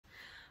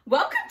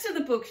Welcome to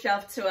the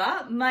bookshelf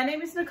tour. My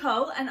name is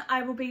Nicole and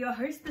I will be your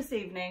host this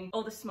evening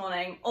or this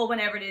morning or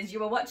whenever it is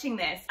you are watching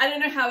this. I don't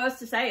know how else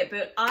to say it,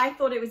 but I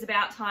thought it was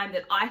about time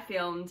that I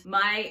filmed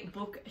my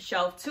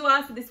bookshelf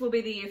tour. So this will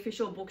be the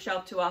official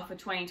bookshelf tour for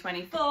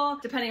 2024.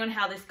 Depending on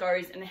how this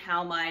goes and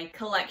how my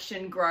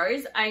collection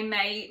grows, I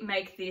may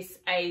make this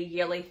a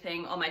yearly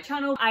thing on my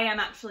channel. I am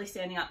actually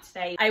standing up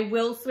today. I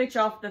will switch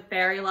off the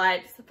fairy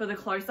lights for the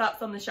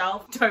close-ups on the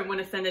shelf. Don't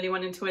want to send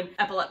anyone into an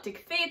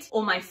epileptic fit,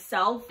 or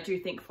myself. I do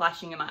think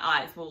flashing in my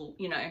eyes will,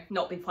 you know,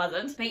 not be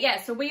pleasant. But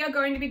yeah, so we are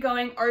going to be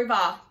going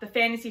over the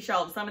fantasy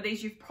shelves. Some of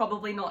these you've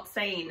probably not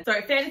seen.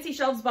 So fantasy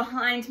shelves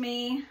behind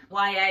me,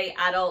 YA,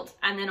 adult,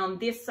 and then on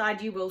this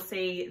side you will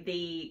see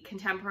the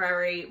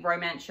contemporary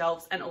romance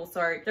shelves and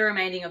also the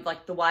remaining of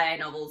like the YA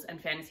novels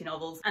and fantasy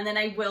novels. And then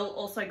I will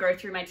also go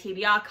through my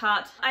TBR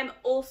cart. I'm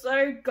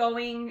also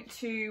going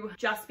to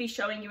just be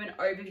showing you an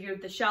overview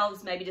of the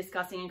shelves, maybe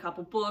discussing a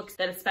couple books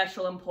that are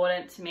special,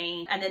 important to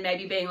me, and then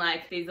maybe being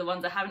like, these are the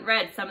ones I haven't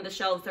read. Some of the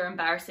shelves are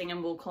embarrassing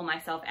and will call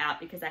myself out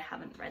because I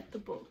haven't read the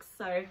books.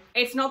 So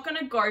it's not going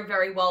to go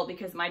very well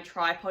because my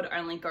tripod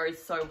only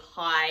goes so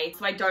high.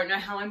 So I don't know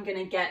how I'm going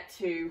to get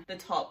to the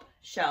top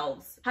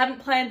shelves. Haven't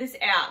planned this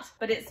out,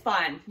 but it's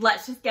fine.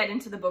 Let's just get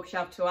into the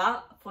bookshelf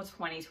tour for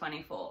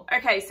 2024.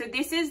 Okay, so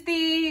this is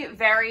the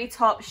very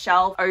top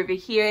shelf over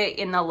here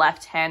in the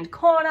left-hand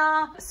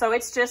corner. So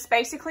it's just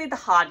basically the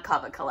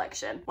hardcover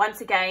collection.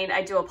 Once again,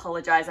 I do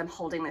apologize. I'm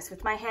holding this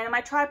with my hand on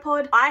my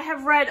tripod. I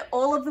have read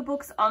all of the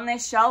books on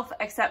this shelf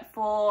except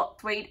for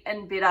Sweet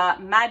and Bitter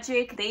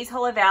Magic. These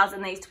Hollow Vows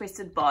and These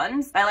Twisted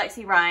Bonds by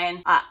Lexi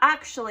Ryan are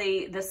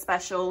actually the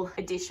special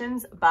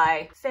editions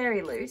by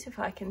Fairy Loot, if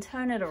I can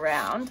turn it around.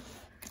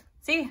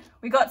 See,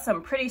 we got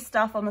some pretty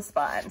stuff on the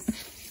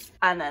spines.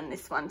 And then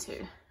this one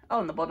too.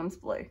 Oh, and the bottom's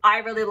blue. I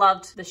really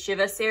loved the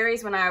Shiver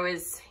series when I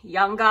was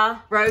younger.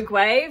 Rogue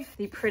Wave,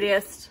 the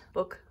prettiest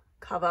book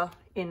cover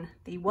in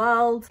the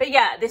world. But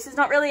yeah, this is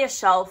not really a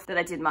shelf that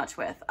I did much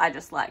with. I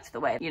just liked the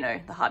way, you know,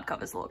 the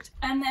hardcovers looked.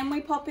 And then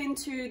we pop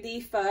into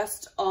the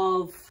first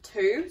of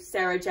two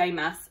Sarah J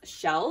Maas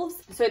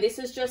shelves. So this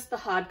is just the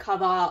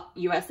hardcover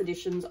US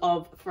editions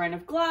of Throne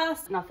of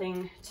Glass.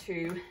 Nothing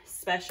too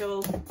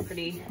special,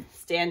 pretty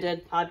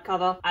standard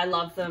hardcover. I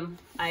love them.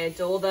 I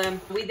adore them.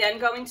 We then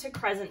go into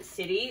Crescent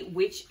City,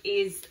 which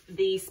is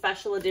the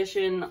special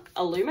edition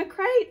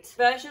Illumicrate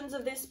versions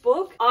of this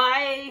book.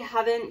 I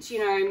haven't, you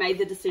know, made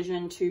the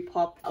decision to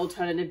pop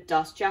alternative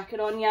dust jacket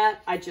on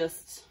yet.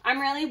 I'm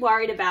really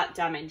worried about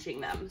damaging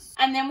them.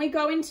 And then we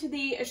go into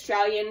the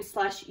Australian /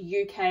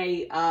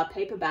 UK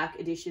paperback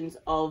editions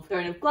of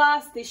Throne of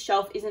Glass. This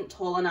shelf isn't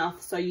tall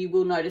enough, so you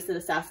will notice that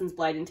Assassin's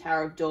Blade and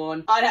Tower of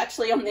Dawn aren't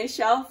actually on this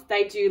shelf.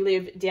 They do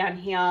live down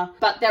here,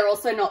 but they're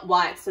also not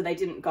white, so they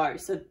didn't go.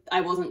 So I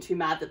wasn't too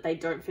mad that they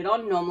don't fit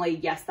on. Normally,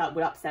 yes, that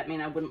would upset me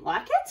and I wouldn't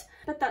like it,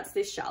 but that's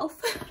this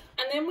shelf.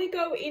 And then we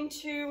go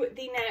into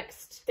the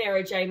next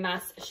Sarah J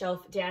Maas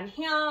shelf down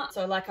here.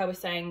 So like I was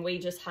saying, we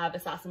just have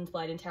Assassin's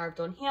Blade and Tower of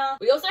Dawn here.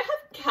 We also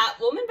have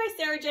Catwoman by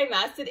Sarah J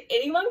Maas. Did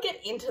anyone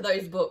get into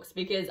those books?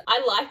 Because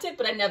I liked it,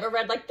 but I never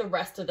read like the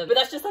rest of them. But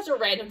that's just such a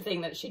random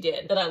thing that she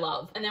did that I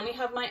love. And then we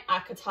have my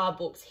ACOTAR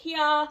books here.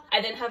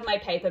 I then have my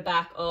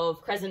paperback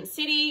of Crescent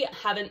City. I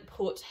haven't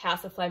put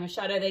House of Flame and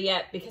Shadow there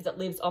yet because it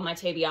lives on my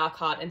TBR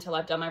cart until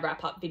I've done my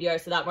wrap-up video.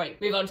 So that won't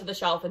move onto the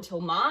shelf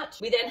until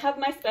March. We then have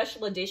my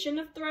special edition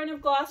of Throne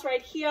of Glass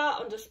right here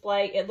on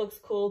display. It looks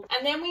cool.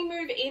 And then we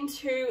move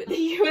into the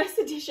US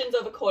editions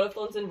of A Court of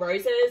Thorns and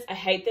Roses. I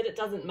hate that it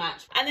doesn't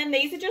match. And then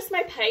these are just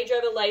my page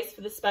overlays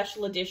for the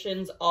special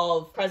editions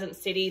of Crescent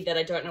City that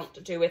I don't know what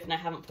to do with and I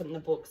haven't put in the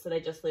book, so they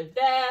just live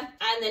there.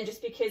 And then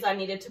just because I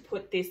needed to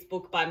put this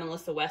book by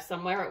Melissa West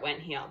somewhere, it went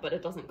here, but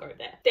it doesn't go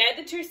there. They're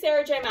the two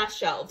Sarah J Maas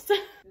shelves.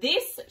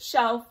 This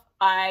shelf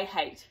I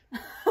hate.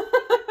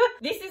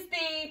 This is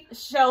the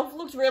shelf,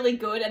 looked really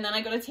good, and then I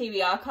got a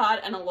TBR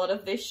card, and a lot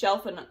of this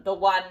shelf and the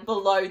one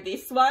below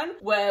this one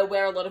were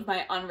where a lot of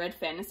my unread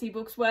fantasy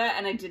books were,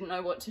 and I didn't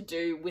know what to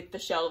do with the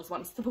shelves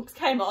once the books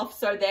came off,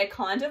 so they're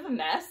kind of a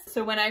mess.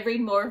 So when I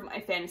read more of my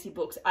fantasy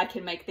books, I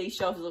can make these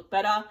shelves look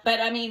better. But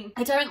I mean,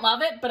 I don't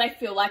love it, but I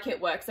feel like it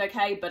works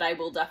okay, but I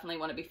will definitely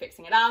want to be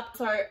fixing it up.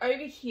 So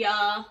over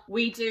here,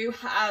 we do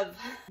have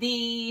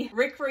the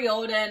Rick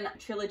Riordan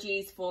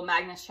trilogies for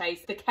Magnus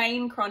Chase, the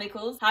Kane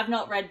Chronicles. Have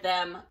not read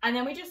them. And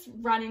then we just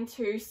run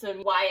into some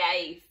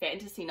YA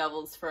fantasy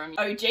novels from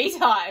OG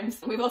times.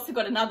 We've also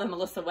got another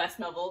Melissa West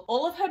novel.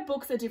 All of her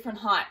books are different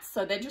heights,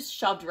 so they're just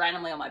shoved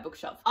randomly on my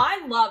bookshelf.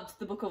 I loved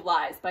The Book of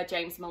Lies by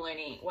James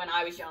Maloney when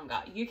I was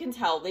younger. You can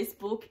tell this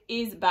book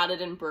is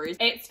battered and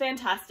bruised. It's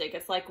fantastic.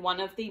 It's like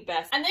one of the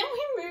best. And then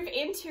we move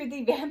into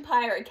the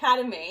Vampire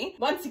Academy.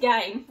 Once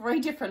again, 3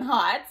 different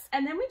heights.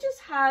 And then we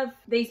just have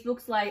these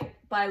books like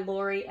by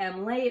Laurie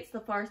M. Lee. It's The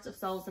Forest of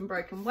Souls and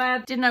Broken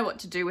Web. Didn't know what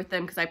to do with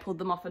them because I pulled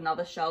them off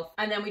another shelf.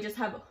 And then we just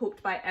have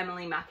Hooked by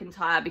Emily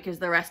McIntyre because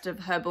the rest of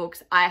her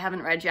books I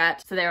haven't read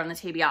yet, so they're on the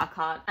TBR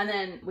cart. And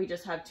then we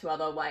just have two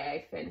other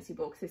YA fantasy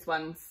books. This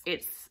one's,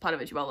 it's part of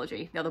a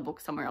duology. The other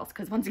book's somewhere else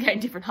because once again,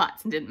 different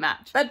heights and didn't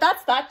match. But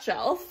that's that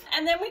shelf.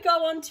 And then we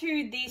go on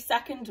to the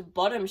second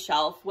bottom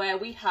shelf where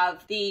we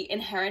have The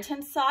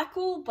Inheritance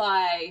Cycle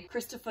by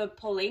Christopher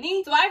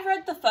Paolini. So I've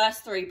read the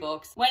first 3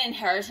 books. When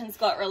Inheritance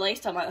got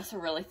released, I'm like, that's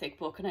a really thick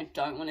book and I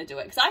don't want to do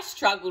it because I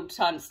struggled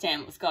to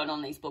understand what's going on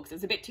in these books.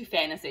 It's a bit too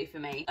fantasy for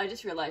me. I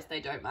just realized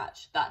they don't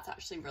match. That's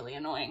actually really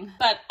annoying.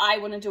 But I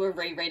want to do a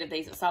reread of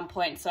these at some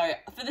point. So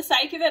for the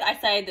sake of it, I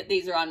say that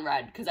these are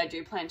unread because I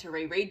do plan to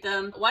reread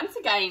them. Once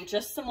again,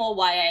 just some more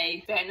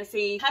YA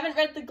fantasy. Haven't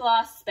read The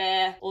Glass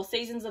Spare or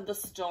Seasons of the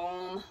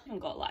Storm. I haven't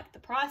got like the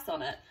price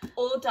on it.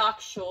 Or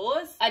Dark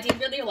Shores. I did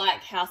really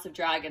like House of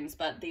Dragons,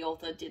 but the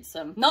author did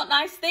some not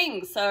nice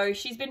things. So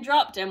she's been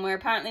dropped and we're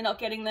apparently not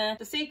getting the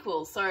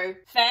sequel. So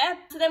fair.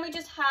 So then we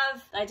just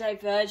have a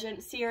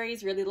Divergent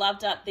series. Really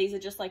loved it. These are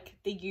just like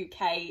the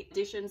UK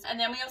editions. And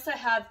then we also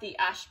have the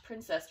Ash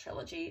Princess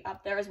trilogy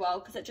up there as well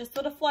because it just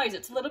sort of flows.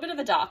 It's a little bit of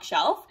a dark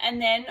shelf.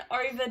 And then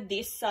over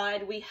this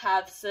side we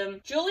have some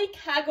Julie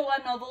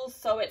Kagawa novels.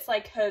 So it's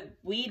like her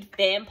weird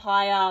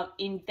vampire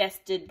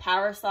infested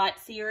parasite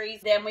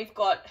series. Then we've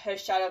got her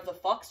Shadow of the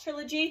Fox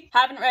trilogy.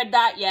 Haven't read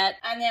that yet.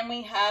 And then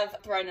we have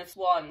Throne of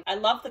Swan. I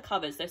love the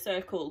covers. They're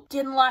so cool.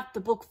 Didn't like the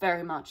book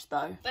very much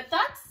though. But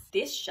that's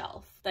this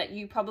shelf that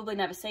you probably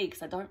never see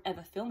because I don't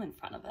ever film in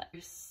front of it. Who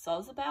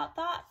soz about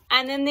that?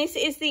 And then this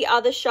is the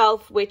other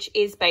shelf, which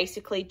is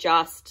basically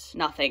just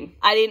nothing.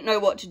 I didn't know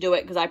what to do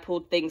it because I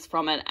pulled things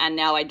from it and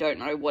now I don't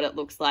know what it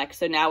looks like.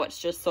 So now it's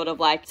just sort of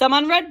like some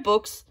unread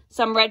books,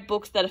 some read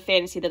books that are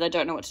fantasy that I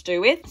don't know what to do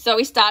with. So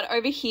we start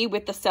over here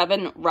with the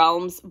 7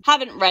 Realms.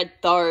 Haven't read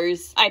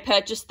those. I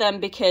purchased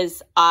them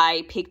because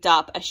I picked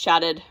up a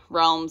Shattered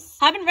Realms.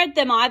 Haven't read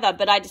them either,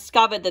 but I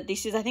discovered that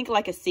this is, I think,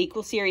 like a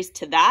sequel series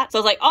to that. So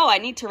I was like, oh, I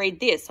need to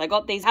read this. So I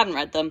got these, haven't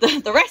read them.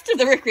 The rest of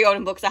the Rick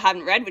Riordan books I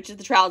haven't read, which is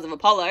The Trials of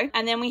Apollo.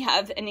 And then we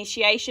have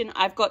Initiation.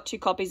 I've got 2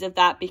 copies of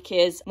that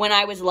because when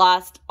I was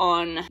last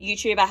on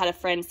YouTube, I had a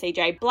friend,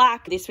 CJ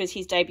Black. This was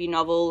his debut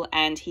novel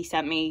and he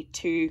sent me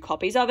 2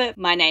 copies of it.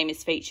 My name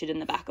is featured in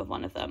the back of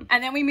one of them.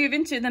 And then we move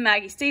into the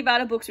Maggie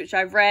Stiefvater books, which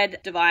I've read.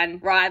 Divine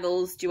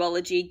Rivals,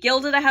 Duology,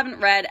 Gilded I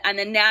haven't read. And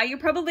then now you're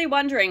probably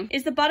wondering,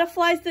 is the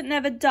Butterflies That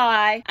Never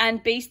Die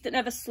and Beasts That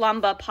Never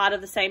Slumber part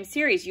of the same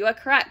series? You are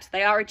correct.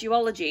 They are a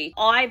duology.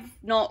 I've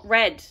not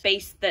read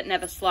Beasts That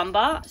Never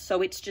Slumber,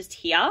 so it's just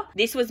here.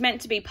 This was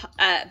meant to be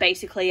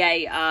basically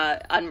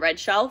a unread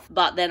shelf,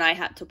 but then I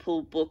had to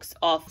pull books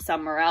off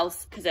somewhere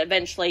else because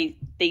eventually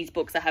these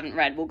books I haven't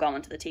read will go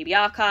into the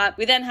TBR cart.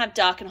 We then have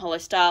Dark and Hollow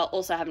Star,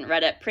 also haven't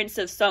read it. Prince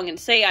of Song and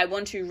Sea, I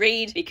want to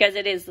read because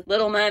it is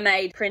Little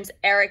Mermaid, Prince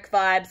Eric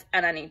vibes,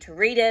 and I need to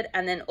read it.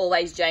 And then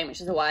Always Jane, which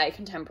is a YA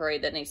contemporary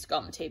that needs to go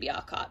on the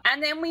TBR cart.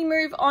 And then we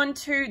move on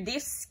to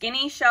this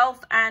skinny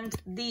shelf, and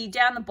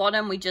down the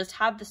bottom we just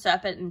have the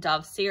Serpent and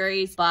Dove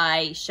series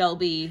by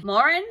Shelby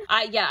Morin.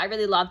 Yeah, I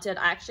really loved it.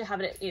 I actually have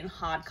it in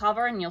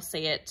hardcover and you'll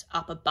see it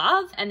up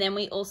above. And then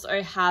we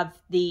also have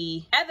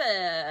the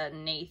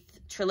Everneath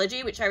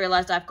trilogy, which I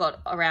realized I've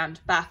got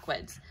around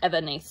backwards.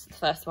 Everneath's the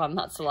first one,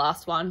 that's the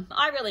last one.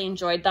 I really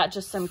enjoyed that,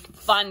 just some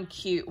fun,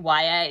 cute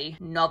YA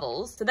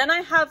novels. So then I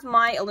have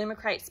my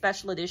Illumicrate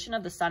special edition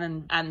of The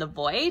Sun and the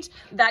Void.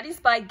 That is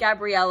by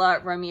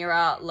Gabriela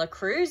Romero La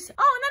Cruz.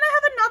 Oh, and then I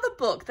have another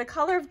book, The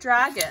Color of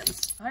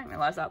Dragons. I didn't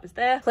realize that was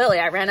there. Clearly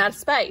I ran out of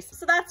space.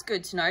 So that's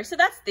good to know. So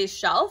that's this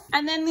shelf.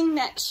 And then the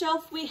next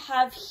shelf we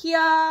have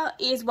here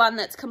is one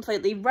that's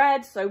completely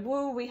red. So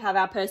woo, we have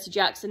our Percy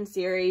Jackson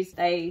series.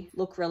 They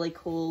look really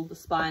cool. The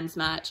spines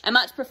match. I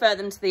much prefer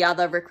them to the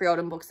other Rick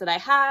Riordan books that I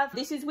have.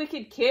 This is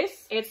Wicked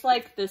Kiss. It's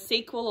like the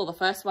sequel or the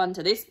first one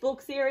to this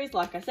book series.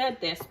 Like I said,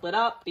 they're split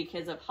up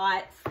because of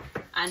heights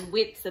and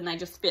widths and they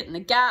just fit in the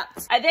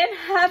gaps. I then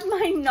have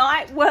my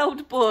Night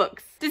World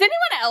books. Does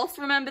anyone else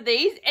remember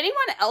these? Anyone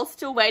else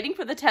still waiting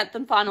for the 10th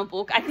and final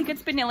book? I think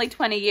it's been nearly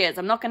 20 years.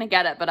 I'm not going to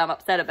get it, but I'm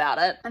upset about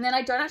it. And then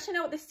I don't actually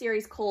know what this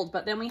series is called,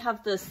 but then we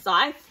have the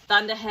Scythe,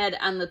 Thunderhead,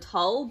 and the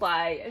Toll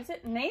by, is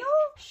it Neil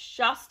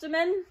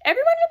Shusterman?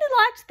 Everyone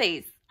really liked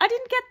these. I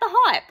didn't get the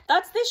hype.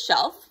 That's this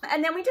shelf.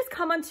 And then we just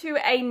come onto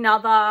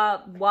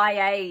another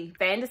YA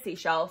fantasy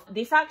shelf.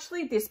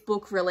 This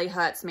book really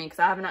hurts me because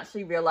I haven't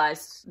actually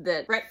realized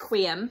that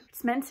Requiem,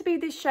 it's meant to be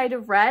this shade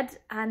of red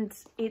and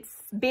it's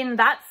been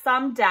that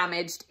some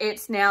damaged.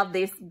 It's now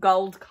this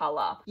gold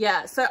color.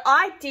 Yeah, so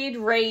I did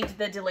read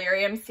the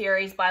Delirium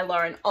series by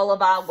Lauren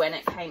Oliver when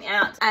it came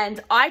out.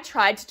 And I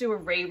tried to do a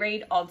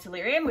reread of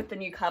Delirium with the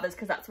new covers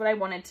because that's what I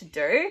wanted to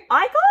do.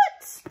 I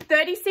got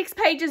 36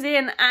 pages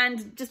in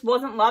and just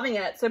wasn't loving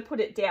it, so put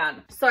it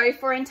down. So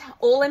for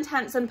all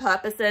intents and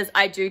purposes,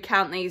 I do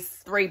count these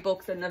 3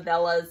 books and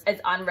novellas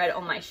as unread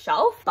on my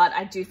shelf, but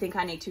I do think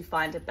I need to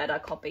find a better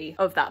copy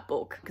of that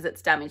book because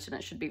it's damaged and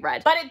it should be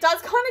read. But it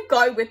does kind of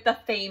go with the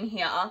theme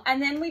here.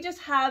 And then we just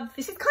have,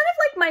 this is kind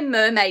of like my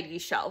mermaid-y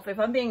shelf, if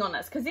I'm being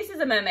honest, because this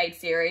is a mermaid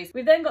series.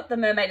 We've then got The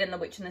Mermaid and the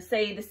Witch and the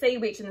Sea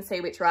Witch and the Sea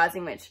Witch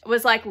Rising, which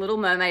was like Little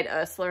Mermaid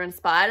Ursula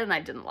inspired, and I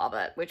didn't love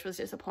it, which was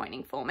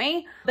disappointing for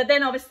me. But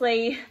then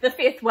obviously the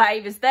 5th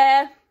wave is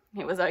there.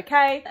 It was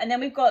okay. And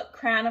then we've got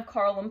Crown of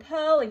Coral and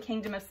Pearl and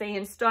Kingdom of Sea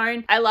and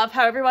Stone. I love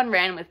how everyone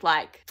ran with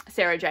like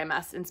Sarah J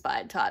Maas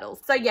inspired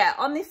titles. So yeah,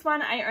 on this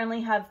one, I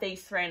only have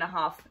these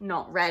 3.5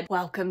 not read.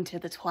 Welcome to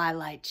the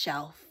Twilight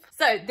shelf.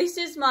 So this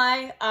is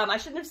my, I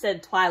shouldn't have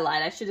said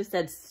Twilight, I should have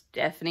said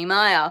Stephenie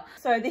Meyer.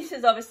 So this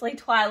is obviously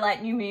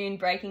Twilight, New Moon,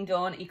 Breaking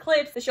Dawn,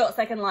 Eclipse, The Short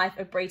Second Life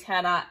of Brie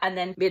Tanner, and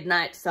then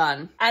Midnight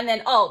Sun. And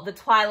then, oh, the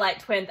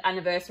Twilight 20th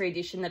Anniversary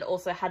Edition that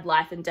also had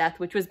Life and Death,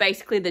 which was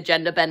basically the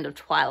gender bend of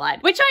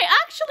Twilight, which I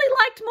actually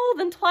liked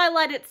more than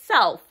Twilight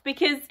itself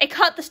because it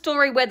cut the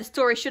story where the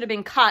story should have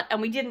been cut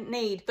and we didn't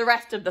need the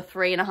rest of the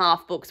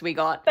 3.5 books we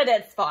got. But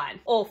it's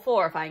fine. All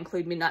 4 if I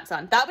include Midnight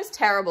Sun. That was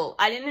terrible.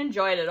 I didn't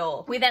enjoy it at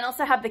all. We then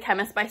also have The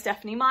Chemist by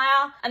Stephenie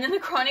Meyer, and then The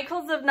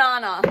Chronicles of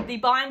Narnia, the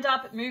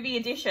bind-up movie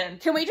edition.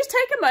 Can we just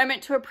take a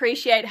moment to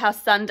appreciate how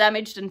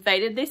sun-damaged and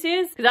faded this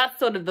is? Because that's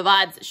sort of the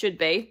vibes it should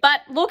be.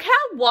 But look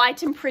how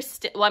white and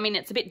pristine, well, I mean,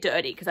 it's a bit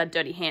dirty because I had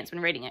dirty hands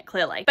when reading it,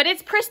 clearly. But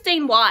it's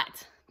pristine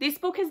white. This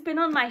book has been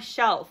on my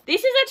shelf.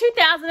 This is a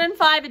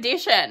 2005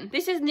 edition.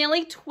 This is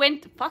nearly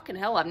 20, fucking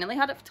hell, I've nearly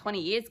had it for 20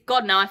 years.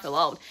 God, now I feel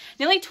old.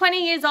 Nearly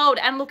 20 years old,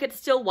 and look, it's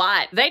still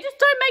white. They just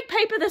don't make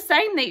paper the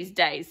same these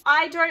days.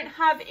 I don't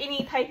have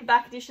any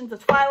paperback editions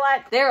of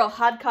Twilight. They're all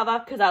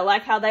hardcover because I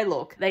like how they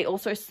look. They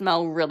also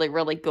smell really,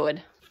 really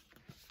good.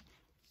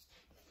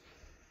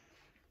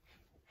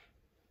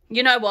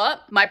 You know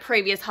what? My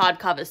previous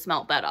hardcovers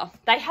smelled better.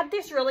 They had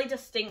this really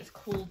distinct,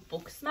 cool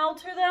book smell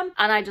to them,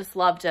 and I just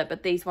loved it,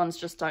 but these ones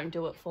just don't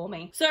do it for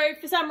me. So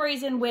for some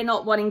reason, we're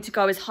not wanting to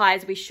go as high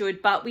as we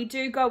should, but we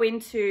do go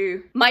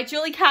into my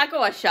Julie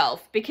Kagawa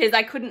shelf because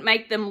I couldn't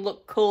make them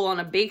look cool on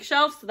a big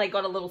shelf, so they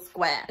got a little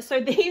square. So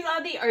these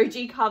are the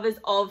OG covers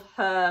of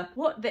her,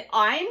 the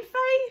Iron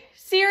Fae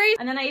series.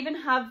 And then I even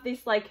have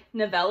this like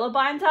novella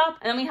bind up,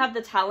 and then we have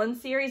the Talon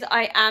series.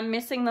 I am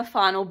missing the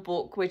final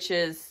book, which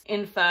is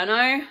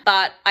Inferno.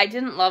 But I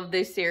didn't love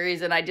this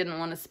series and I didn't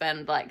want to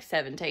spend like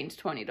 $17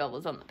 to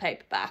 $20 on the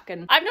paperback.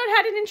 And I've not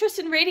had an interest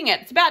in reading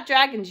it. It's about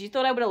dragons. You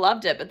thought I would have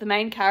loved it, but the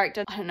main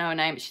character, I don't know her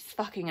name, but she's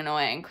fucking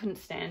annoying. Couldn't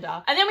stand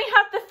her. And then we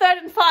have the 3rd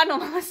and final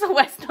Melissa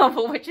West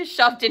novel, which is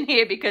shoved in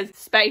here because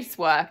space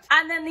worked.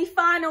 And then the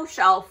final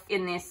shelf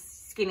in this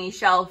skinny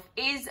shelf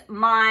is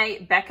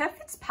my Becca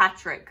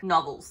Fitzpatrick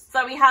novels.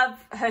 So we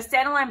have her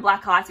standalone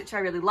Black Ice, which I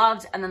really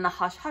loved, and then the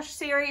Hush Hush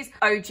series,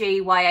 OG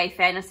YA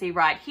fantasy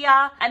right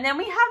here. And then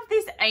we have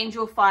this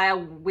Angel Fire,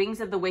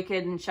 Wings of the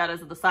Wicked and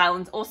Shadows of the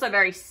Silence, also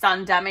very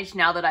sun damaged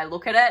now that I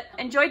look at it.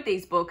 Enjoyed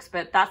these books,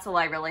 but that's all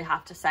I really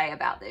have to say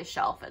about this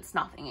shelf. It's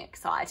nothing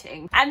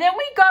exciting. And then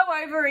we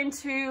go over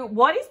into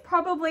what is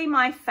probably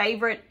my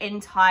favorite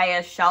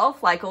entire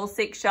shelf, like all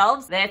 6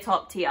 shelves. They're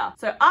top tier.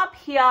 So up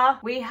here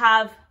we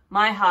have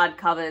my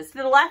hardcovers. To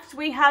the left,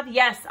 we have,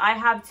 yes, I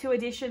have 2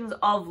 editions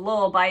of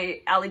Lore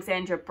by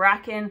Alexandra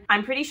Bracken.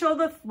 I'm pretty sure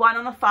the one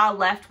on the far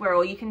left where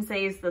all you can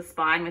see is the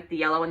spine with the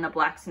yellow and the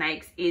black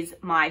snakes is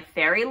my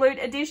Fairy Loot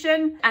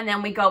edition. And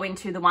then we go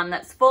into the one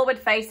that's forward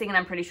facing, and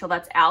I'm pretty sure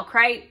that's Owl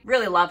Crate.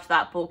 Really loved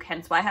that book,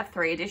 hence why I have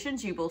 3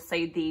 editions. You will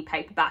see the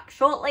paperback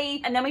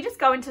shortly. And then we just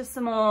go into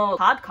some more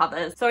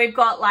hardcovers. So we've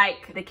got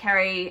like the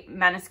Kerry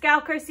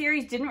Maniscalco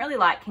series. Didn't really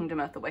like Kingdom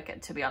of the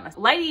Wicked, to be honest.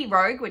 Lady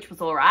Rogue, which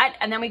was all right.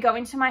 And then we go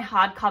into my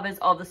hardcovers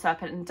of the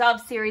Serpent and Dove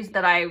series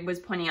that I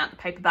was pointing out the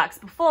paperbacks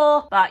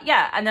before. But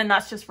yeah, and then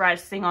that's just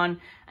resting on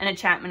An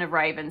Enchantment of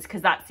Ravens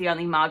because that's the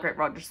only Margaret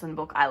Rogerson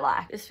book I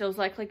like. This feels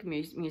like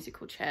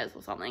musical chairs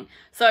or something.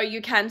 So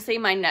you can see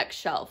my next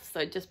shelf,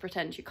 so just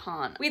pretend you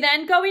can't. We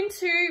then go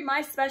into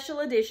my special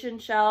edition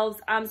shelves.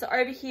 So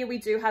over here we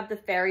do have the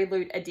Fairy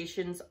Loot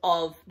editions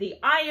of the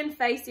Iron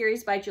Fae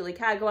series by Julie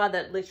Kagawa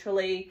that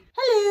literally,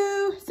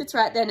 hello, sits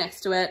right there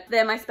next to it.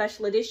 They're my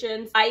special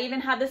editions. I even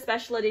have the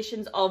special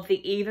editions of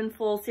the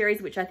Evenfall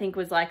series, which I think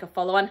was like a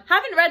follow-on.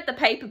 Haven't read the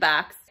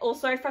paperbacks.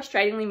 Also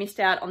frustratingly missed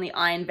out on the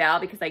Iron Vow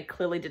because they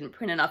clearly didn't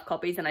print enough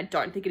copies and I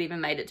don't think it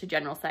even made it to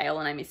general sale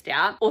and I missed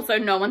out. Also,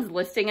 no one's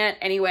listing it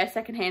anywhere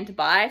secondhand to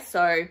buy.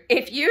 So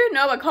if you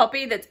know a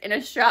copy that's in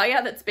Australia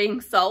that's being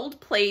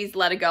sold, please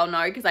let a girl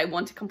know because I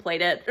want to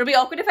complete it. It'll be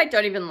awkward if I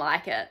don't even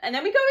like it. And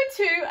then we go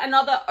into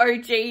another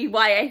OG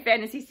YA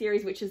fantasy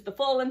series, which is the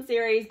Fallen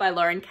series by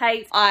Lauren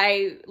Kate.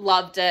 I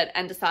loved it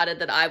and decided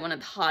that I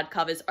wanted the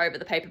hardcovers over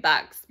the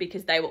paperbacks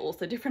because they were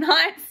also different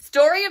heights.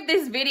 Story of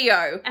this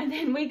video. And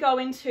then we go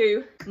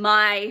into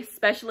my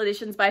special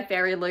editions by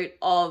Fairy Loot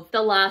of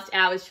The Last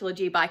Hours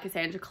trilogy by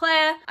Cassandra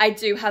Clare. I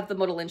do have the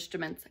Mortal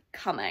Instruments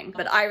coming,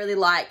 but I really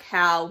like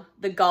how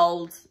the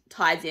gold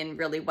ties in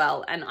really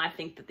well, and I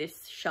think that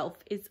this shelf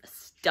is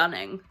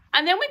stunning.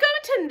 And then we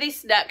go into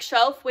this next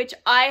shelf, which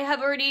I have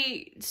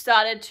already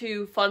started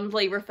to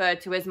fondly refer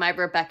to as my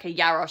Rebecca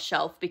Yarros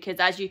shelf,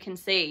 because as you can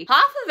see,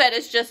 half of it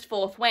is just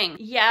Fourth Wing.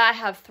 Yeah, I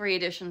have 3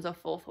 editions of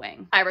Fourth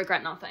Wing. I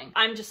regret nothing.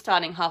 I'm just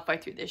starting halfway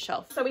through this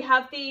shelf. So we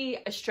have the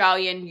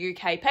Australian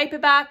UK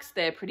paperbacks.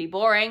 They're pretty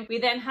boring. We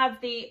then have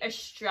the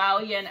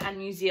Australian and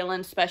New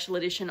Zealand special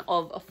edition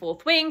of a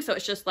Fourth Wing. So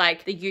it's just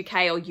like the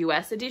UK or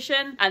US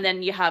edition. And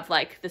then you have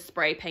like the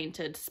spray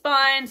painted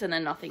spines and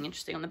then nothing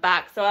interesting on the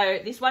back. So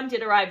this one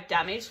did arrive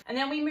damaged. And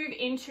then we move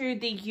into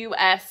the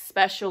US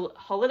special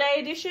holiday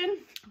edition,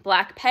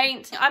 black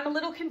paint. I'm a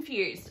little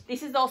confused.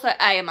 This is also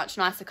A, a much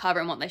nicer cover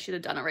and what they should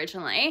have done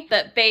originally,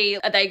 but B,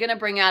 are they going to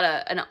bring out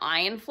an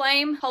Iron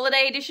Flame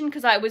holiday edition?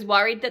 Because I was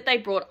worried that they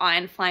brought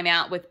Iron Flame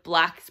out with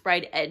black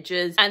sprayed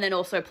edges and then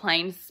also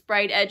plain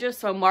sprayed edges,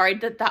 so I'm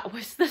worried that that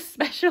was the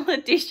special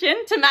edition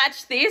to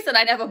match this, and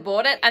I never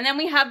bought it. And then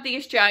we have the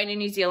Australian and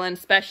New Zealand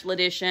special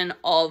edition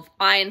of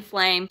Iron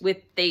Flame with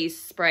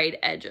these sprayed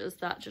edges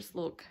that just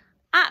look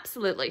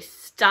absolutely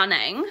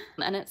stunning,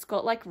 and it's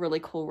got like really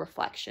cool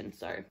reflection,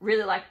 so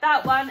really like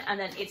that one. And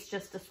then it's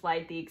just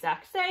displayed the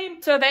exact same.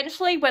 So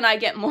eventually when I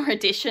get more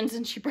editions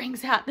and she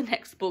brings out the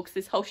next books,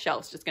 this whole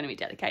shelf's just going to be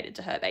dedicated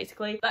to her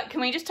basically. But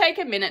can we just take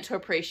a minute to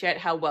appreciate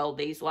how well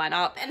these line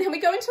up? And then we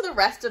go into the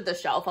rest of the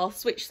shelf. I'll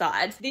switch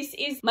sides. This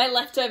is my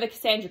leftover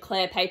Cassandra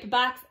Clare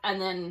paperbacks and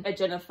then a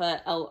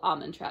Jennifer L.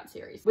 Armentrout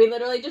series. We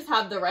literally just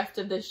have the rest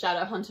of the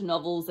Shadowhunter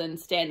novels and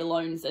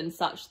standalones and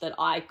such that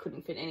I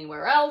couldn't fit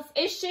anywhere else.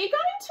 Is she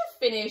going to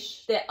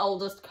finish the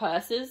Eldest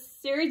Curses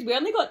series? We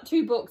only got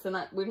 2 books and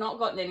we've not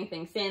gotten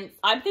anything since.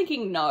 I'm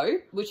thinking no,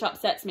 which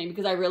upsets me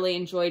because I really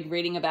enjoyed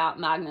reading about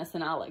Magnus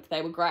and Alec.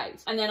 They were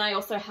great. And then I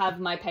also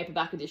have my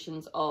paperback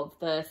editions of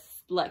the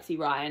Lexi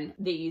Ryan,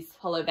 these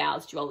Hollow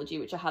Vows duology,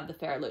 which I have the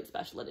Fairy Loot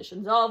special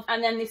editions of.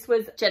 And then this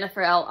was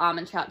Jennifer L.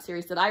 Armentrout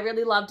series that I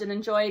really loved and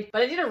enjoyed,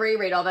 but I did a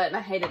reread of it and I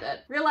hated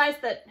it.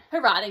 Realized that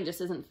her writing just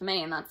isn't for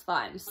me, and that's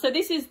fine. So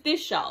this is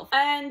this shelf.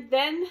 And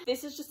then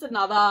this is just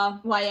another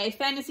YA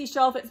fantasy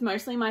shelf. It's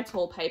mostly my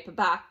tall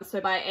paperback.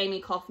 So by Amy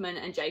Kaufman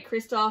and Jay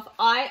Kristoff.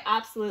 I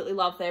absolutely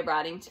love their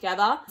writing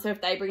together. So if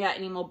they bring out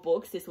any more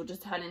books, this will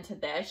just turn into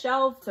their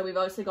shelf. So we've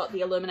also got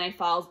the Illuminate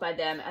Files by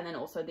them and then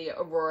also the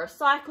Aurora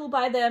Cycle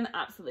by them.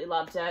 Absolutely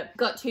loved it.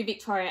 Got 2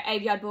 Victoria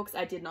Aveyard books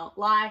I did not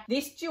like.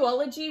 This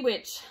duology,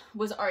 which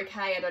was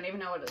okay, I don't even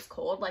know what it's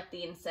called, like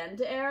the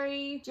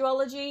Incendiary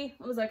duology,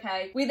 it was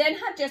okay. We then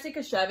had Jessica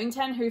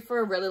Shervington, who for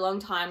a really long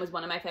time was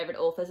one of my favorite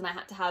authors, and I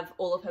had to have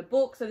all of her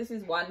books. So this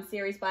is one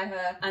series by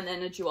her and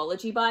then a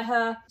duology by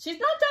her. She's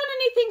not done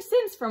anything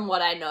since from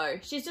what I know.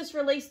 She's just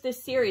released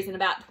this series in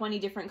about 20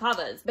 different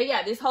covers. But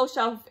yeah, this whole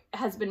shelf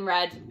has been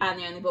read and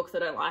the only books I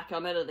don't like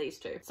on it are these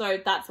 2. So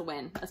that's a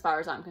win as far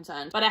as I'm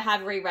concerned. But I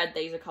have reread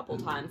these a couple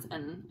times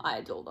and I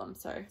adore them.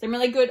 So some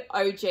really good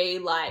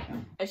OG like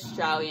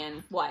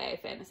Australian YA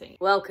fantasy.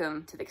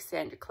 Welcome to the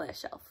Cassandra Clare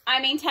shelf.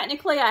 I mean,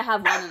 technically I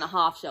have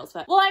 1.5 shelves.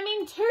 Well, I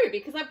mean 2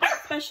 because I've got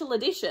special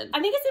edition. I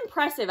think it's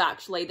impressive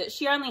actually that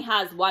she only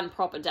has 1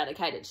 proper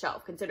dedicated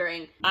shelf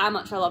considering how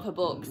much I love her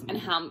books and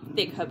how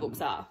thick her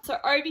books are. So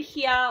over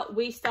here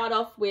we start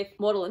off with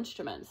Mortal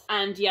Instruments,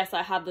 and yes,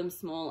 I have them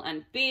small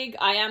and big.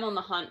 I am on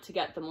the hunt to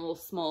get them all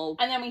small.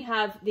 And then we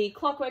have the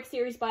Clockwork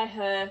series by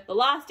her, the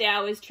Last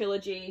Hours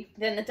trilogy,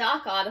 then the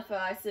Dark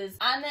Artifices,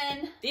 and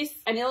then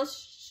an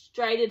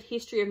illustrated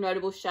history of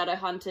notable shadow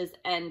hunters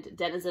and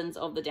denizens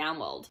of the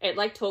downworld. It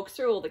like talks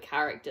through all the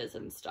characters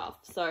and stuff,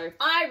 so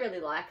I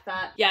really like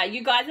that. Yeah,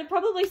 you guys have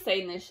probably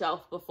seen this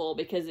shelf before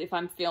because if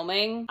I'm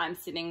filming, I'm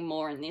sitting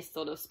more in this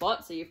sort of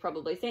spot, so you've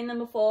probably seen them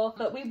before.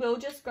 But we will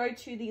just go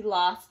to the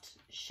last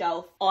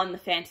shelf on the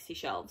fantasy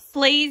shelves.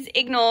 Please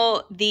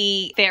ignore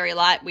the fairy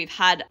light. We've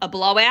had a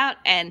blowout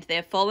and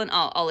they've fallen.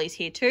 Oh, Ollie's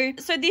here too.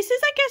 So this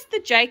is, I guess, the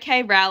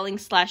J.K. Rowling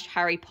 /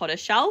 Harry Potter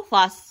shelf,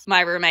 plus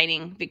my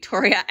remaining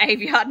Victoria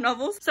Aveyard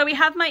novels. So we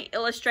have my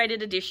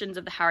illustrated editions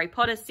of the Harry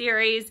Potter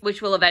series,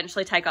 which will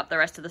eventually take up the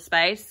rest of the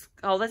space.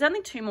 Oh, there's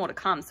only 2 more to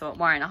come, so don't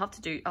worry. I'll have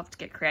to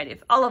get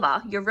creative.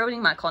 Oliver, you're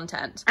ruining my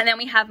content. And then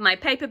we have my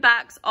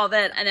paperbacks of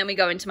it, and then we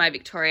go into my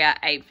Victoria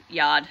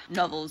Aveyard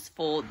novels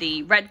for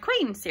the Red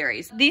Queen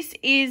series. This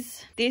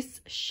is this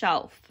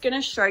shelf. I'm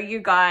gonna show you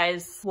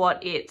guys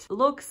what it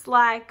looks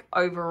like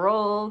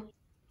overall.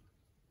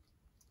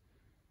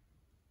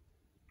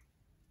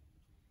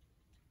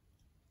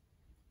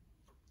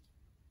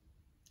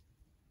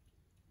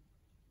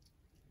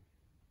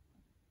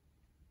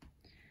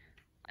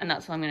 And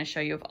that's what I'm going to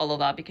show you of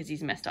Oliver because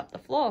he's messed up the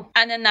floor.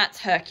 And then that's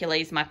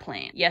Hercules, my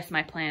plant. Yes,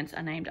 my plants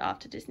are named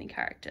after Disney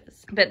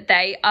characters. But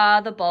they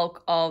are the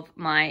bulk of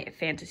my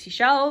fantasy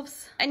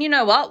shelves. And you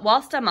know what?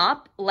 Whilst I'm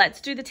up, let's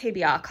do the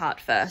TBR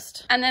cart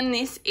first. And then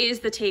this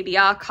is the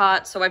TBR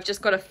cart. So I've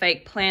just got a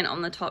fake plant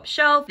on the top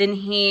shelf. Then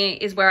here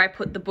is where I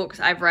put the books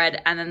I've read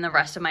and then the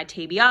rest of my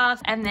TBRs.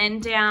 And then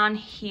down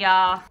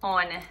here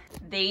on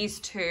these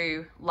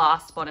two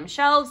last bottom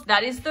shelves.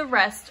 That is the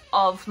rest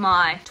of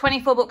my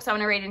 24 books I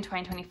want to read in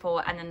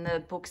 2024, and then the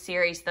book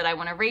series that I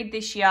want to read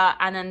this year,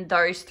 and then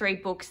those 3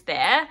 books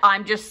there.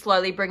 I'm just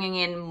slowly bringing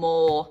in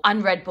more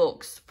unread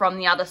books from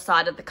the other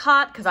side of the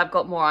cart because I've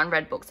got more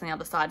unread books on the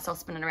other side, so I'll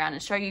spin it around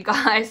and show you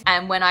guys.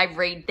 And when I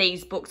read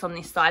these books on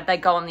this side, they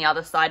go on the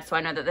other side, so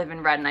I know that they've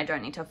been read and I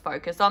don't need to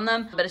focus on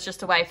them. But it's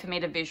just a way for me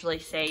to visually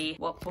see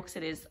what books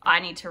it is I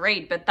need to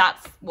read. But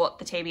that's what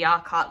the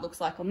TBR cart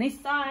looks like on this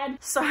side.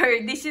 So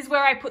this is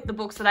where I put the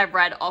books that I've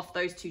read off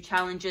those 2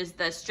 challenges.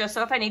 That's just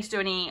so if I need to do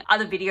any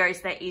other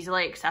videos, they're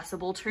easily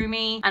accessible to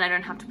me and I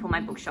don't have to pull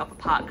my bookshelf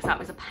apart, because that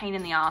was a pain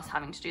in the ass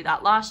having to do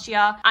that last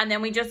year. And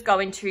then we just go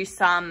into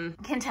some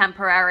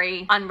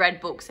contemporary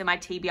unread books in my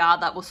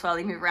TBR that will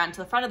slowly move around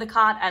to the front of the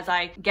cart as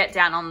I get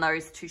down on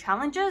those 2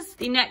 challenges.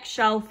 The next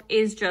shelf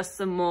is just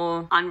some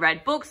more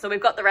unread books. So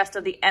we've got the rest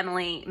of the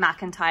Emily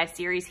McIntyre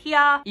series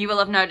here. You will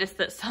have noticed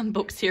that some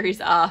book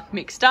series are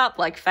mixed up,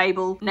 like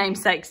Fable,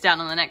 Namesakes down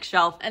on the next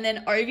shelf. And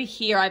then over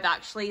here, I've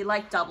actually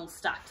like double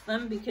stacked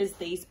them because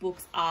these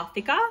books are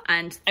thicker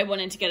and I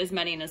wanted to get as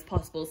many in as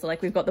possible. So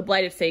like we've got the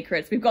Blade of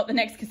Secrets, we've got the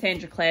next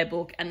Cassandra Clare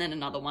book, and then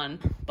another one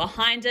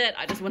behind it.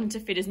 I just wanted to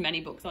fit as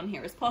many books on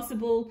here as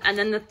possible. And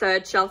then the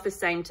third shelf is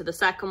same to the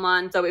second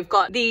one. So we've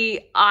got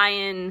the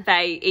Iron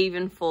Fae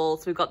Evenfall.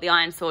 So we've got the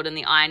Iron Sword and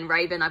the Iron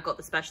Raven. I've got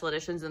the special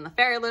editions and the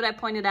Fairy Loot I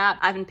pointed out.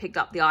 I haven't picked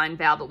up the Iron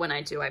Vow, but when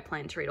I do, I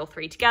plan to read all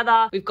 3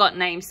 together. We've got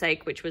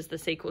Namesake, which was the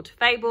sequel to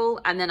Fable.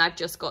 And then I've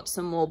just got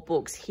some more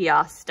books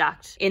here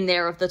stacked in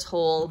there of the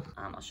tall,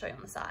 I'll show you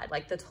on the side,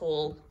 like the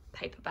tall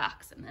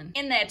paperbacks, and then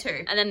in there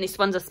too. And then this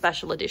one's a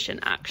special edition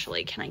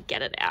actually. Can I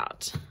get it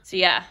out? So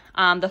yeah,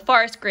 The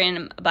Forest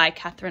Grin by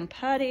Catherine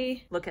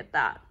Purdy. Look at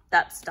that.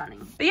 That's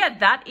stunning. But yeah,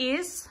 that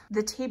is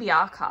the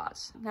TBR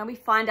cart. Now we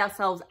find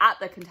ourselves at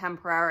the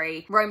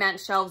contemporary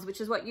romance shelves, which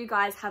is what you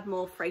guys have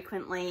more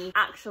frequently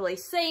actually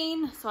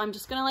seen. So I'm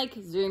just gonna like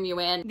zoom you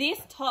in. This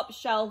top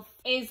shelf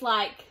is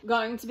like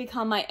going to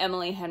become my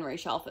Emily Henry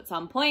shelf at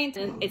some point.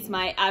 And it's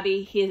my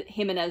Abby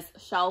Jimenez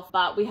shelf,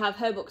 but we have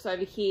her books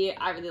over here.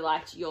 I really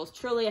liked Yours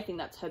Truly. I think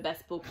that's her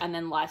best book. And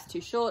then Life's Too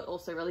Short,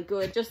 also really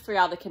good. Just 3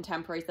 other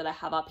contemporaries that I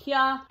have up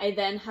here. I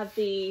then have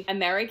the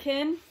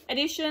American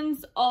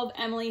editions of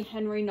Emily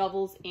Henry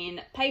novels in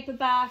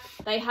paperback.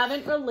 They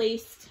haven't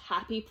released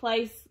Happy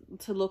Place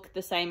to look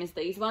the same as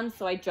these ones,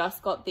 so I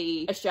just got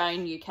the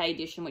Australian UK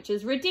edition, which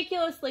is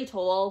ridiculously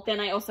tall. Then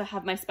I also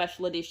have my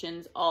special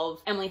editions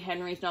of Emily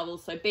Henry's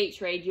novels, so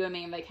Beach Read, You and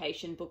Me on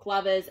Vacation, Book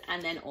Lovers,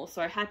 and then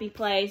also Happy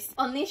Place.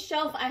 On this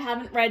shelf I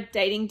haven't read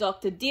Dating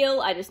Dr.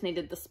 Dill, I just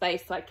needed the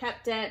space so I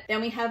kept it.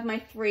 Then we have my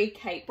 3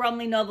 Kate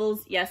Bromley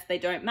novels. Yes, they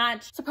don't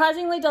match.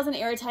 Surprisingly doesn't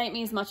irritate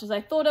me as much as I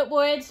thought it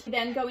would.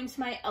 Then go into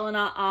my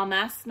Eleanor R.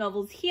 Mass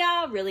novels here.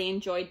 Really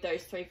enjoyed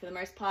those 3 for the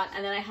most part.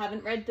 And then I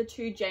haven't read the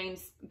 2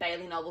 James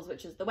Bailey novels,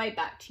 which is The Way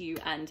Back to You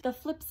and The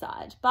Flip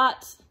Side,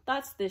 but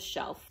that's this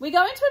shelf. We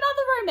go into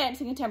another romance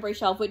and contemporary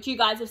shelf, which you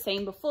guys have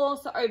seen before.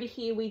 So over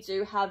here we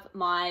do have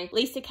my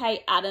Lisa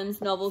K.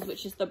 Adams novels,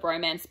 which is the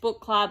Bromance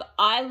Book Club.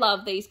 I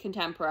love these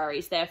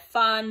contemporaries. They're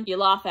fun, you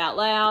laugh out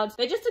loud,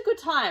 they're just a good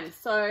time.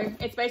 So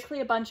it's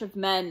basically a bunch of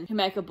men who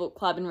make a book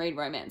club and read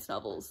romance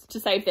novels to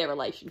save their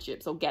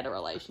relationships or get a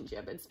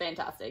relationship. It's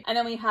fantastic. And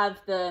then we have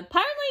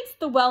apparently it's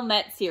the Well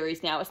Met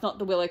series now, it's not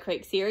the Willow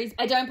Creek series.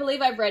 I don't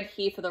believe I've read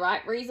Here for the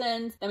Right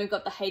Reasons. Then we've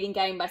got The Hating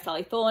Game by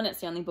Sally Thorne.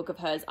 It's the only book of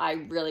hers I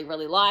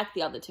really like.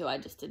 The other 2 I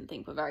just didn't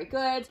think were very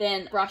good.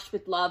 Then Brushed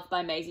with Love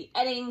by Maisie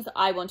Eddings.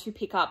 I want to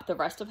pick up the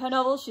rest of her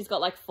novels. She's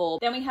got like 4.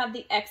 Then we have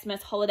the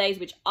Xmas Holidays,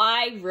 which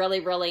I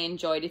really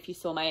enjoyed if you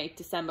saw my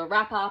December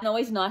wrap up. And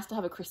always nice to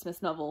have a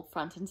Christmas novel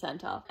front and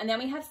center. And then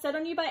we have Set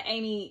on You by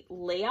Amy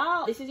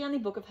Leah. This is the only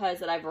book of hers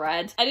that I've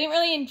read. I didn't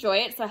really enjoy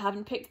it, so I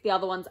haven't picked the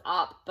other ones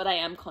up, but I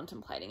am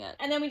contemplating it.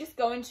 And then we just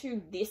go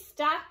into this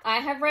stack. I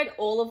have read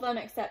all of them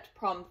except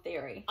Prom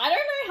Theory. I don't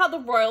know how the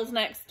Royals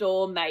Next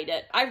Door made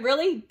it. I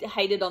really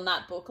hated on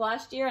that book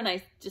last year and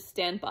I just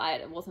stand by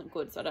it. It wasn't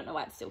good, so I don't know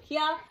why it's still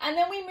here. And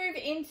then we move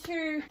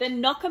into the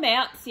Knock 'Em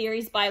Out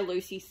series by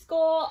Lucy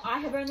Score. I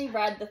have only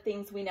read The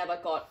Things We Never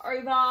Got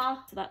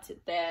Over, so that's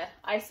it there.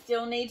 I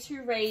still need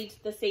to read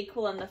the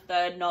sequel and the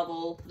 3rd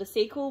novel. The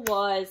sequel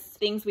was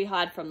Things We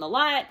Hide from the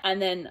Light,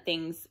 and then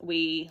Things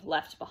We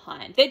Left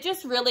Behind. They're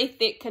just really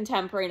thick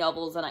contemporary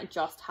novels and I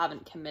just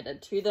haven't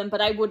committed to them,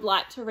 but I would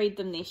like to read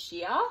them this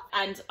year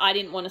and I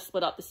didn't want to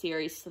split up the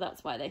series, so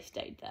that's why they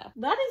stayed there.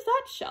 That is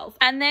that shelf.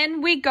 And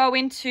then we go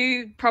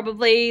into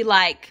probably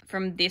like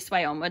from this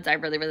way onwards. I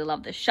really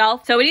love this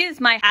shelf. So it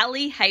is my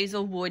Ali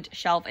Hazelwood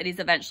shelf. It is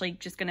eventually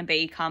just going to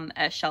become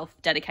a shelf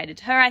dedicated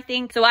to her, I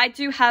think. So I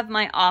do have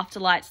my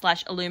Afterlight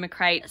 /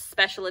 Illumicrate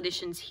special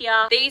editions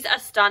here. These are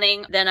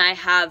stunning. Then I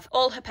have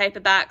all her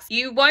paperbacks.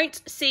 You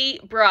won't see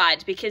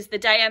Bride because the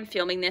day I'm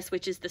filming this,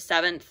 which is the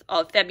 7th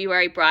of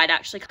February, Bride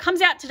actually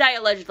comes out today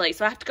allegedly.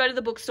 So I have to go to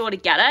the bookstore to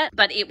get it,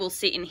 but it will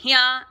sit in here.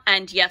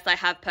 And yes, I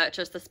have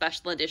purchased the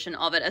special edition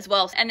of it as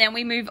well. And then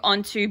we move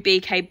on to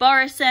BK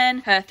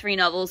Borison, her 3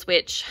 novels,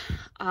 which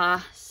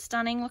are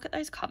stunning. Look at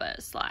those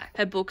covers. Like,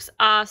 her books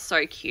are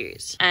so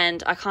cute,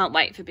 and I can't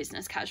wait for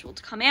Business Casual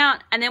to come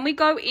out. And then we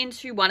go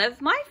into one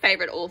of my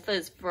favorite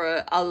authors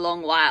for a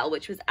long while,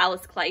 which was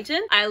Alice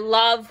Clayton. I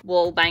love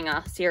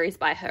Wallbanger series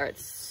by her.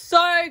 It's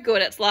so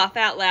good. It's laugh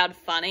out loud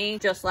funny,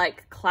 just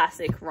like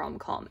classic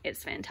rom-com.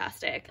 It's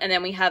fantastic. And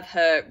then we have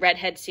her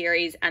Redhead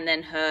series, and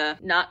then her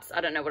Nuts,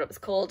 I don't know what it was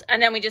called, and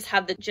then we just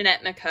have the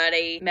Jeanette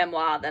McCurdy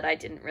memoir that I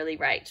didn't really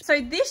rate. So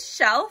this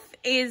shelf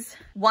is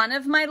one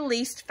of my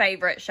least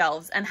favorite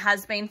shelves and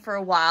has been for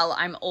a while.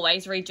 I'm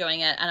always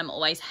redoing it and I'm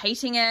always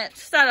hating it. To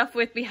start off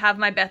with, we have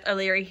my Beth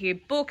O'Leary Hugh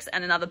books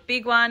and another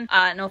big one,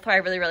 an author I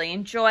really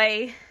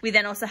enjoy. We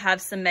then also have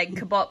some Meg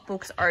Cabot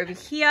books over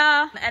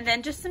here, and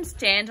then just some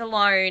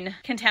standalone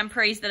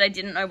contemporaries that I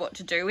didn't know what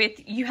to do with.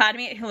 You Had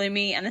Me at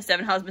Halloumi and The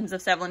Seven Husbands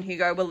of Evelyn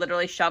Hugo were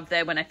literally shoved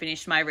there when I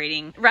finished my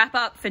reading wrap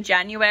up for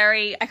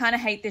January. I kind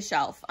of hate this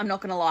shelf, I'm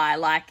not gonna lie.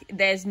 Like,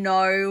 there's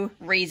no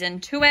reason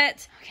to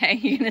it. Okay,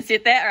 you're gonna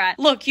sit there. All right,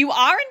 look, you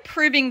are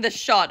improving the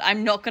shot.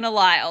 I'm not gonna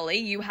lie, Ollie,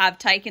 you have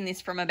taken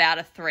this from about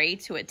a 3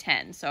 to a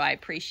 10, so I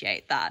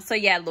appreciate that. So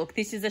yeah, look,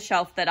 this is a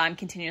shelf that I'm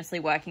continuously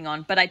working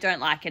on, but I don't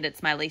like it.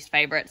 It's my least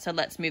favorite, so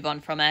let's move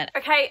on from it.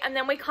 Okay, and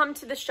then we come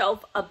to the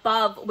shelf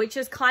above, which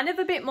is kind of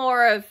a bit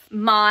more of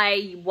my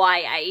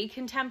YA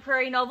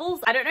contemporary novels.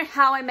 I don't know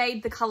how I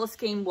made the color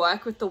scheme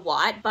work with the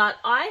white, but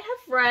I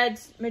have read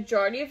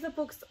majority of the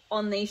books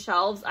on these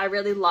shelves. I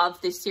really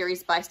love this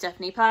series by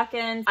Stephanie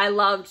Perkins. I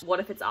loved What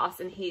If It's Us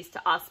and Here's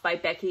to Us by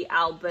Becky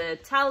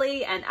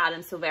Albertalli and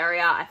Adam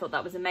Silveria. I thought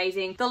that was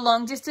amazing. The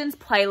Long Distance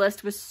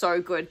Playlist was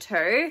so good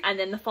too. And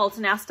then The Fault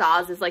in Our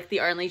Stars is like the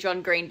only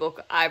John Green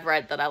book I've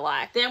read that I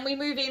like. Then we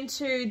move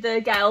into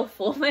the Gail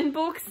Forman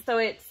books. So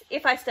it's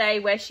If I Stay,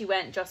 Where She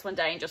Went, Just One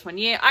Day and Just One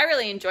Year. I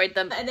really enjoyed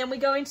them. And then we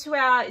go into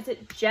our, is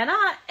it Jenna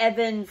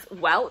Evans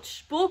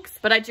Welch books?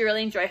 But I do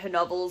really enjoy her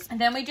novels.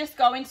 And then we just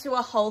go into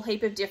a whole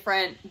heap of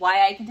different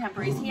YA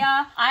contemporaries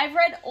here. I've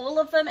read all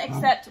of them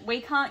except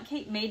We Can't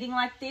Keep Meeting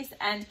Like This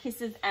and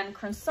Kisses and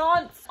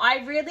Croissants. I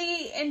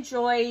really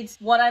enjoyed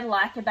What I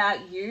Like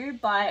About You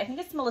by, I think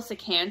it's Melissa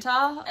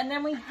Cantor. And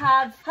then we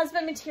have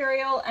Husband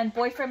Material and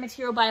Boyfriend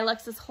Material by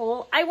Alexis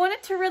Hall. I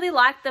wanted to really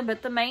like them,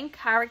 but the main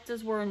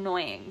characters were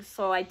annoying,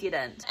 so I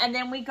didn't. And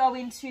then we go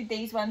into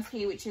these ones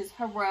here, which is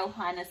Her Royal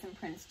Highness and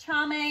Prince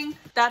Charming.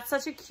 That's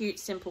such a cute,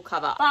 simple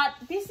cover. But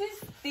this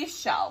is this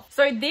shelf.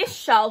 So this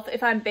shelf,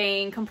 if I'm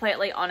being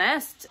completely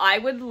honest, I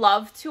would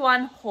love to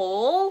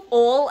unhaul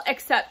all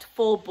except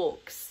 4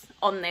 books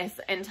on this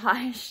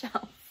entire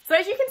shelf. So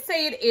as you can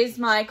see, it is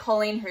my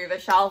Colleen Hoover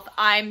shelf.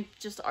 I'm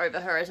just over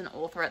her as an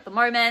author at the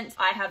moment.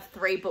 I have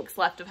 3 books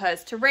left of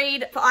hers to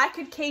read. If I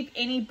could keep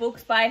any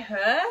books by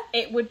her,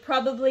 it would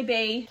probably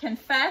be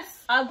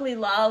Confess, Ugly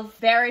Love,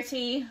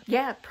 Verity.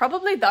 Yeah,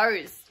 probably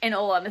those. In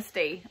all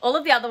honesty, all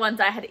of the other ones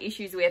I had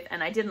issues with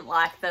and I didn't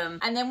like them.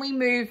 And then we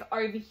move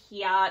over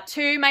here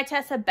to my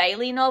Tessa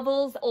Bailey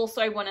novels.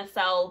 Also want to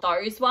sell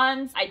those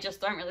ones. I just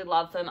don't really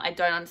love them. I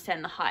don't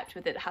understand the hype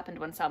with it. It happened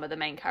when some of the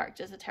main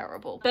characters are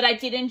terrible. But I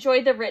did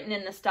enjoy the Written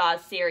in the Stars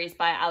series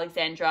by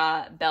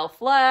Alexandra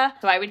Bellefleur,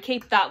 so I would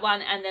keep that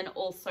one. And then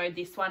also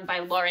this one by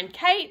Lauren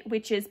Kate,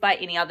 which is by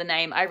Any Other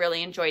Name. I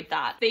really enjoyed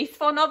that. These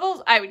 4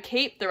 novels I would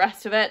keep. The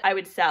rest of it I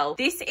would sell.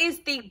 This is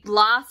the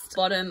last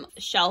bottom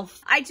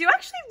shelf. I do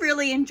actually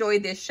really enjoy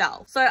this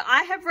shelf. So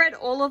I have read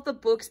all of the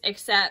books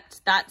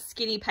except that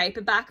skinny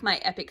paperback, My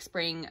Epic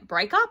Spring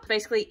Breakup.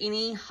 Basically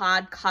any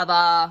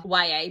hardcover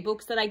YA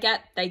books that I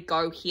get, they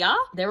go here.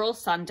 They're all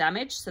sun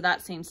damaged, so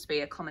that seems to be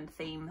a common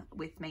theme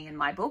with me and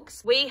my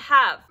books. We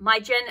have my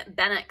Jen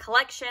Bennett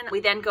collection. We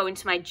then go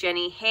into my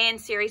Jenny Han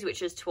series,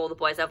 which is To All the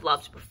Boys I've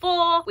Loved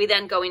Before. We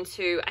then go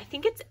into, I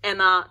think it's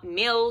Emma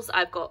Mills.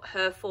 I've got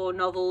her 4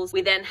 novels.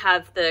 We then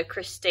have the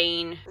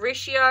Christine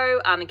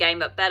Riccio, Again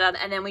But Better.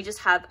 And then we just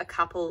have a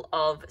couple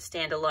of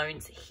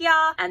standalones here.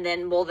 And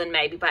then More Than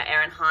Maybe by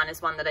Erin Hahn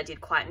is one that I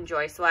did quite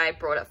enjoy, so I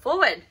brought it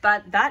forward.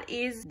 But that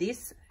is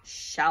this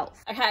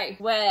shelf. Okay,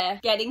 we're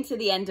getting to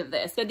the end of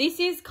this. So this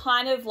is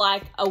kind of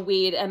like a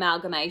weird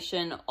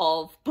amalgamation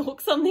of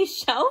books on this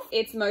shelf.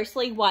 It's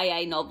mostly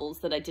YA novels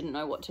that I didn't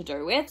know what to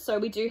do with. So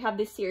we do have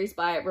this series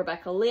by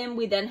Rebecca Lim.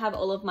 We then have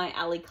all of my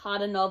Ali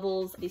Carter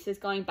novels. This is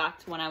going back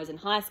to when I was in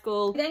high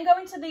school. We then go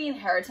into the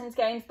Inheritance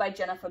Games by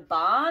Jennifer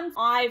Barnes.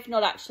 I've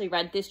not actually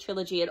read this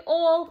trilogy at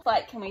all,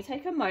 but can we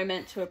take a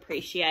moment to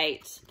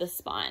appreciate the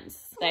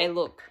spines? They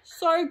look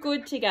so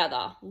good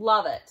together.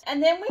 Love it.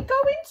 And then we go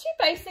into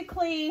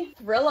basically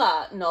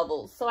thriller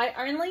novels. So I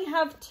only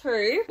have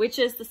 2, which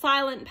is The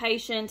Silent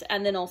Patient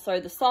and then also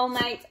The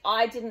Soulmate.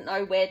 I didn't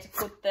know where to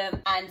put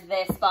them and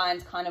their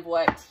spines kind of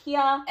worked here.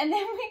 And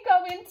then we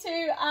go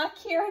into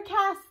Kira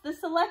Cass, the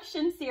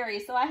Selection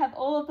series. So I have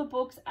all of the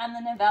books and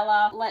the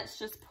novella. Let's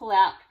just pull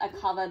out a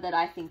cover that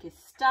I think is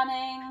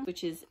stunning,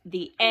 which is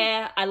The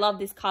Heir. I love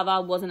this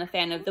cover. Wasn't a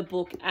fan of the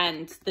book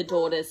and the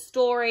daughter's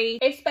story.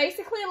 It's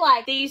basically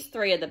like these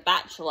three are the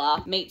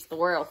Bachelor meets the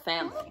royal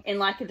family in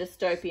like a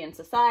dystopian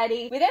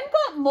society. We then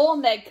got more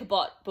Meg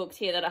Cabot books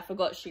here that I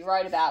forgot she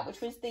wrote about,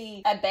 which was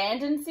the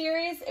Abandoned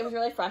series. It was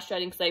really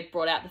frustrating because they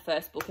brought out the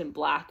first book in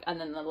black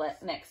and then the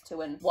next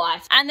two in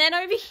white. And then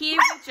over here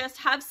we just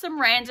have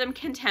some random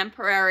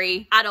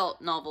contemporary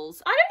adult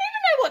novels. I don't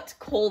even know what to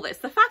call this.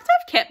 The fact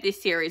I've kept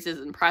this series is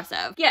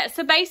impressive. Yeah,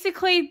 so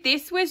basically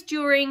this was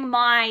during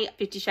my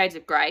 50 Shades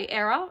of Grey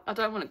era. I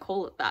don't want to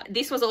call it that.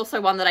 This was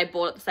also one that I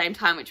bought at the same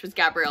time, which was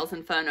Gabrielle's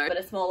Inferno, but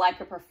it's more like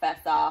a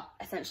professor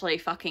essentially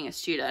fucking a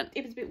student.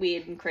 It was a bit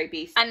weird and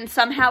creepy, and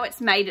somehow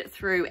it's made it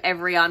through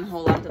every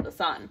unhaul under the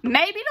sun.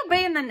 Maybe it'll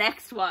be in the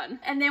next one.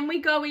 And then we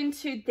go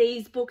into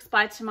these books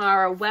by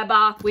Tamara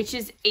Weber, which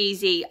is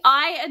easy.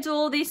 I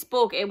adore this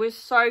book. It was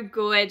so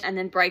good. And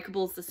then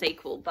Breakable's the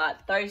sequel, but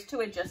those two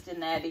are just in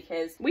there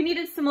because we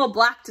needed some more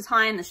black to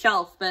tie in the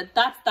shelf, but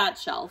that's that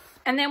shelf.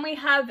 And then we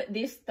have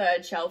this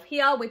third shelf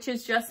here, which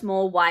is just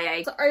more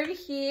YA. So over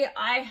here,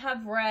 I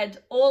have read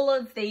all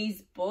of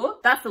these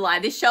books. That's a lie.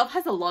 This shelf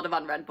has a lot of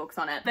unread books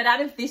on it. But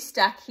out of this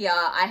stack here,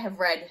 I have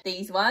read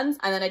these ones.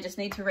 And then I just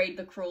need to read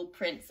the Cruel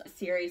Prince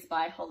series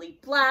by Holly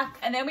Black.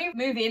 And then we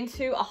move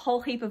into a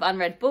whole heap of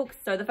unread books.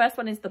 So the first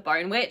one is The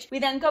Bone Witch. We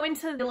then go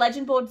into The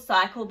Legendborn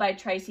Cycle by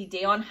Tracy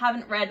Dion.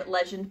 Haven't read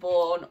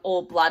Legendborn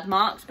or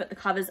Bloodmarked, but the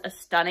covers are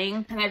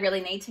stunning and I really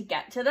need to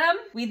get to them.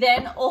 We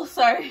then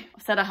also, I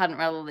said I hadn't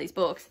read all these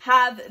books,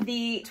 have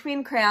the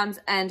Twin Crowns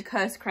and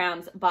Cursed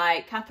Crowns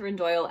by Catherine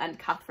Doyle and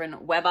Catherine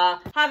Weber.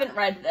 Haven't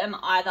read them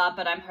either,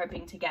 but I'm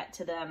hoping to get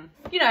to them,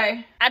 you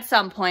know, at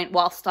some point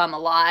whilst I'm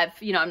alive.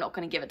 You know, I'm not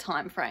going to give a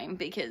time frame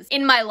because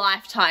in my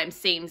lifetime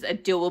seems a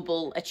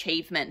doable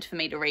achievement for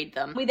me to read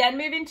them. We then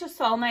move into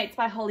Soulmates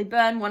by Holly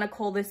Byrne. Want to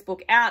call this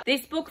book out.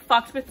 This book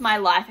fucked with my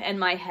life and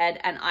my head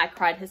and I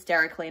cried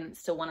hysterically, and it's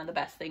still one of the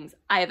best things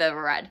I have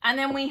ever read. And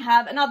then we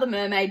have another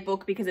mermaid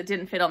book because it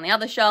didn't fit on the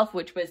other shelf,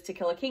 which was To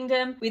Kill a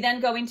Kingdom. We then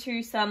go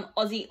into some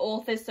Aussie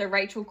authors. So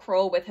Rachel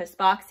Crawl with her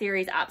Spark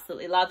series,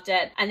 absolutely loved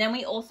it. And then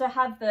we also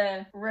have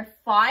the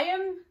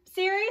Rephiam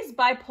series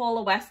by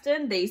Paula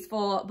Weston. These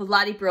four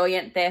bloody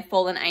brilliant. They're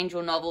Fallen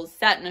Angel novels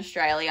set in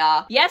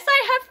Australia. Yes,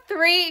 I have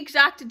 3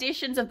 exact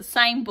editions of the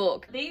same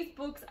book. These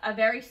books are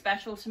very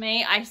special to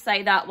me. I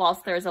say that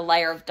whilst there is a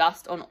layer of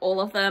dust on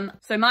all of them.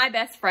 So my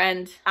best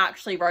friend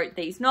actually wrote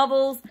these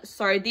novels.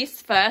 So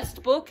this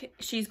first book,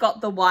 she's got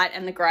the white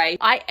and the grey.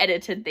 I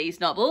edited these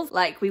novels.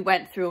 Like we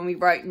went through and we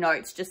wrote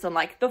notes just on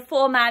like the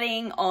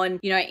formatting, on,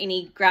 you know,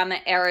 any grammar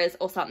errors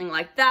or something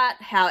like that,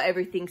 how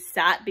everything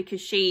sat,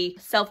 because she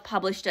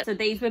self-published it. So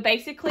these were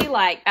basically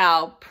like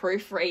our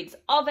proofreads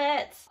of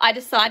it. I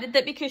decided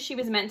that because she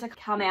was meant to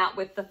come out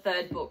with the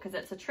third book, because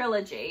it's a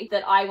trilogy,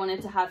 that I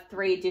wanted to have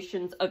 3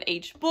 editions of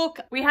each book.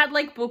 We had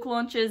like book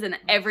launches and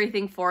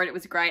everything for it. It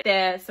was great.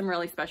 They're some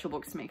really special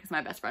books to me because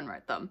my best friend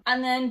wrote them.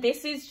 And then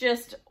this is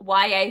just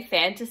YA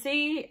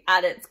fantasy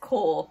at its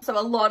core. So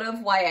a lot of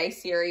YA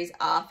series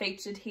are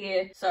featured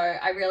here. So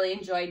I really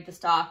enjoyed the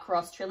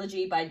Star-Crossed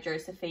trilogy by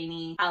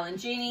Josephine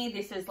Alangini.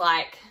 This is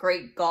like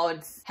Greek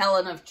gods,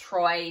 Helen of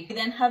Troy. We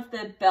then have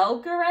the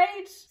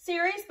Belgrade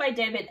series by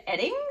David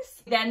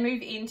Eddings. We then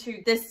move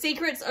into the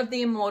Secrets of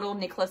the Immortal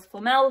Nicholas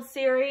Flamel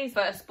series.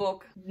 First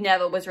book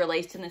never was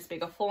released in this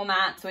bigger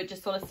format, so it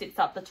just sort of sits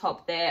up the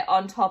top there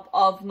on top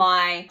of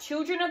my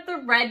Children of the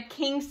Red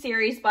King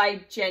series by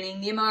Jenny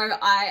Nimmo.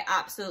 I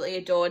absolutely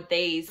adored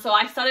these. So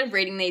I started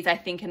reading these, I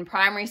think, in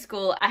primary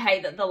school. I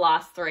hate that the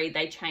last 3,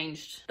 they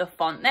changed the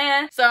font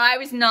there. So I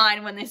was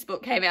 9 when this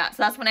book came out.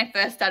 So that's when I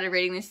first started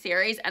reading this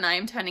series, and I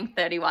am turning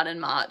 31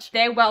 in March.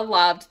 They're well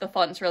loved. The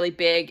font's really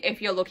big.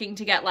 If you're looking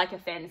to get like a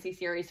fantasy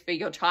series for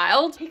your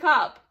child, pick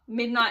up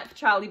Midnight for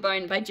Charlie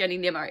Bone by Jenny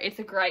Nimmo. It's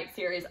a great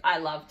series. I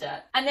loved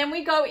it. And then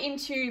we go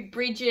into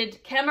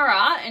Bridget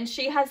Kemmerer, and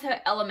she has her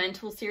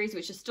Elemental series,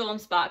 which is Storm,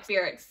 Spark,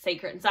 Spirit,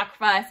 Secret, and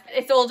Sacrifice.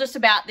 It's all just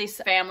about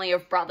this family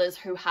of brothers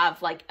who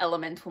have like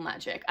elemental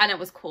magic, and it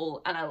was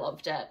cool and I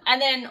loved it.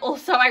 And then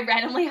also I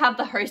randomly have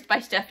The Host by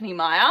Stephanie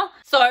Meyer.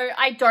 So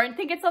I don't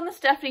think it's on the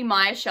Stephanie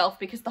Meyer shelf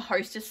because The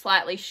Host is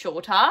slightly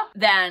shorter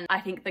than I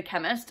think The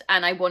Chemist,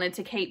 and I wanted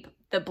to keep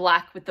the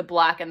black with the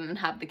black and then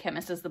have The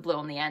Chemist as the blue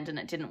on the end, and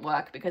it didn't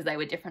work because they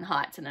were different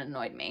heights and it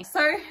annoyed me.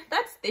 So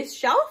that's this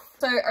shelf.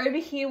 So over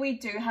here we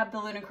do have the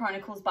Lunar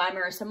Chronicles by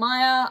Marissa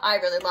Meyer. I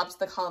really loved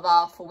the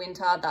cover for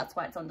winter. That's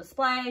why it's on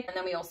display. And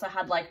then we also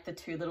had like the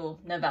 2 little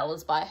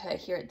novellas by her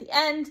here at the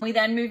end. We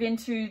then move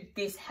into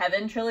this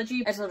Heaven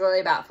trilogy. It's literally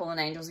about fallen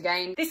angels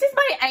again. This is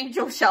my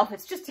angel shelf.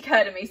 It's just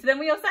occurred to me. So then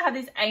we also have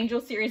this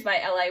Angel series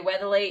by L.A.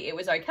 Weatherly. It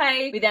was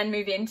okay. We then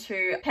move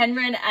into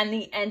Penryn and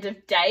the End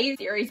of Days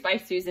series by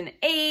Susan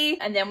E.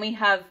 And then we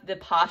have the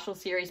Partial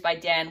series by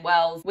Dan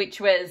Wells, which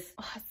was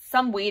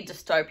some weird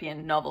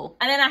dystopian novel.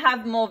 And then I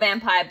have more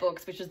vampire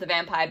books, which is the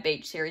Vampire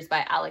Beach series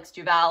by Alex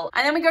Duval.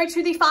 And then we go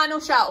to the final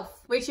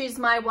shelf, which is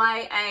my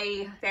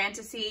YA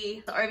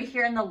fantasy. So over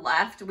here on the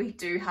left, we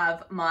do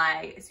have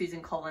my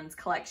Susan Collins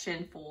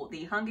collection for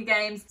the Hunger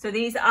Games. So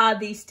these are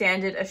the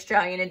standard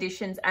Australian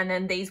editions, and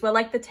then these were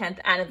like the 10th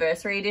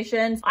anniversary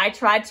editions. I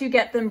tried to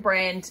get them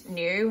brand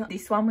new.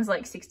 This one was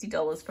like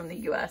 $60 from the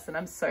US, and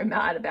I'm so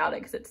mad about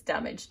it because it's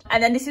damaged.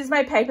 And then this is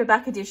my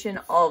paperback edition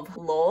of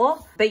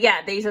Lore. But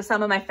yeah, these are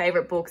some of my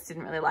favorite books.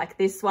 Didn't really like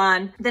this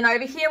one. Then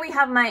over here we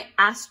have my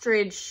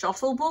Astrid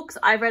Shottle books.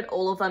 I've read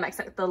all of them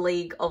except The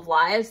League of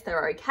Liars.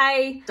 They're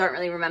okay. Don't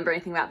really remember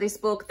anything about this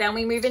book. Then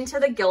we move into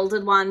the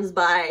Gilded Ones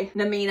by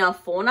Namina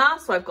Fauna.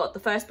 So I've got the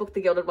first book, The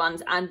Gilded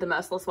Ones, and The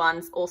Merciless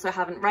Ones. Also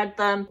haven't read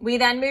them. We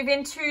then move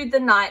into The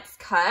Knight's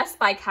Curse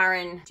by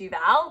Karen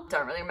Duval.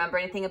 Don't really remember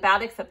anything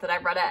about it except that I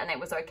read it and it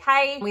was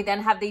okay. We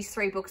then have these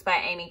 3 books by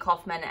Amy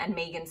Kaufman and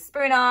Megan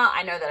Spooner.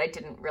 I know that I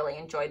didn't really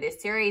enjoy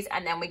this series.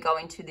 And then we go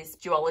into this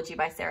duology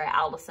by Sarah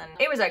Alderson.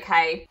 It was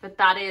okay, but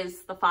that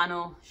is the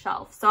final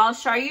shelf. So I'll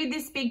show you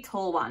this big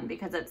tall one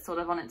because it's sort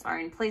of on its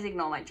own. Please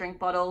ignore my drink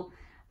bottle.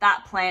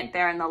 That plant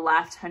there on the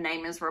left, her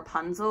name is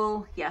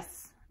Rapunzel.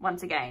 Yes,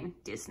 once again,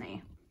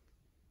 Disney.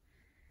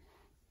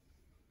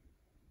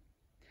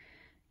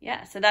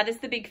 Yeah, so that is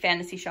the big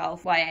fantasy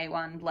shelf, YA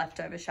one,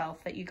 leftover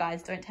shelf that you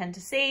guys don't tend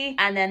to see.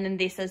 And then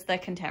this is the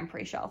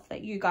contemporary shelf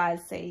that you guys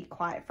see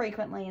quite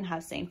frequently and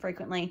have seen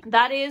frequently.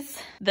 That is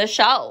the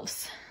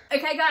shelves.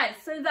 Okay guys,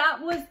 so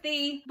that was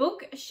the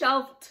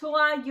bookshelf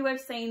tour. You have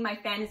seen my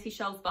fantasy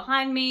shelves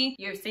behind me.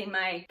 You've seen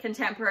my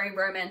contemporary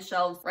romance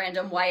shelves,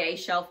 random YA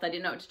shelf that I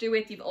didn't know what to do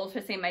with. You've also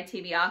seen my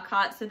TBR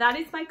cart. So that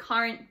is my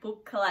current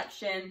book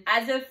collection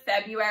as of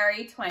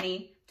February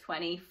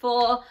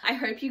 2024. I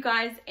hope you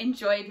guys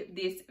enjoyed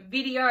this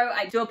video.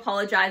 I do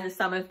apologize if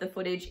some of the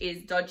footage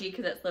is dodgy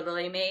because it's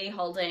literally me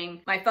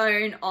holding my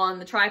phone on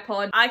the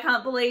tripod. I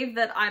can't believe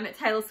that I'm at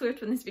Taylor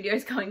Swift when this video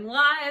is going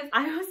live.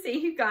 I will see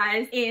you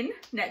guys in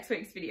next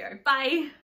week's video. Bye.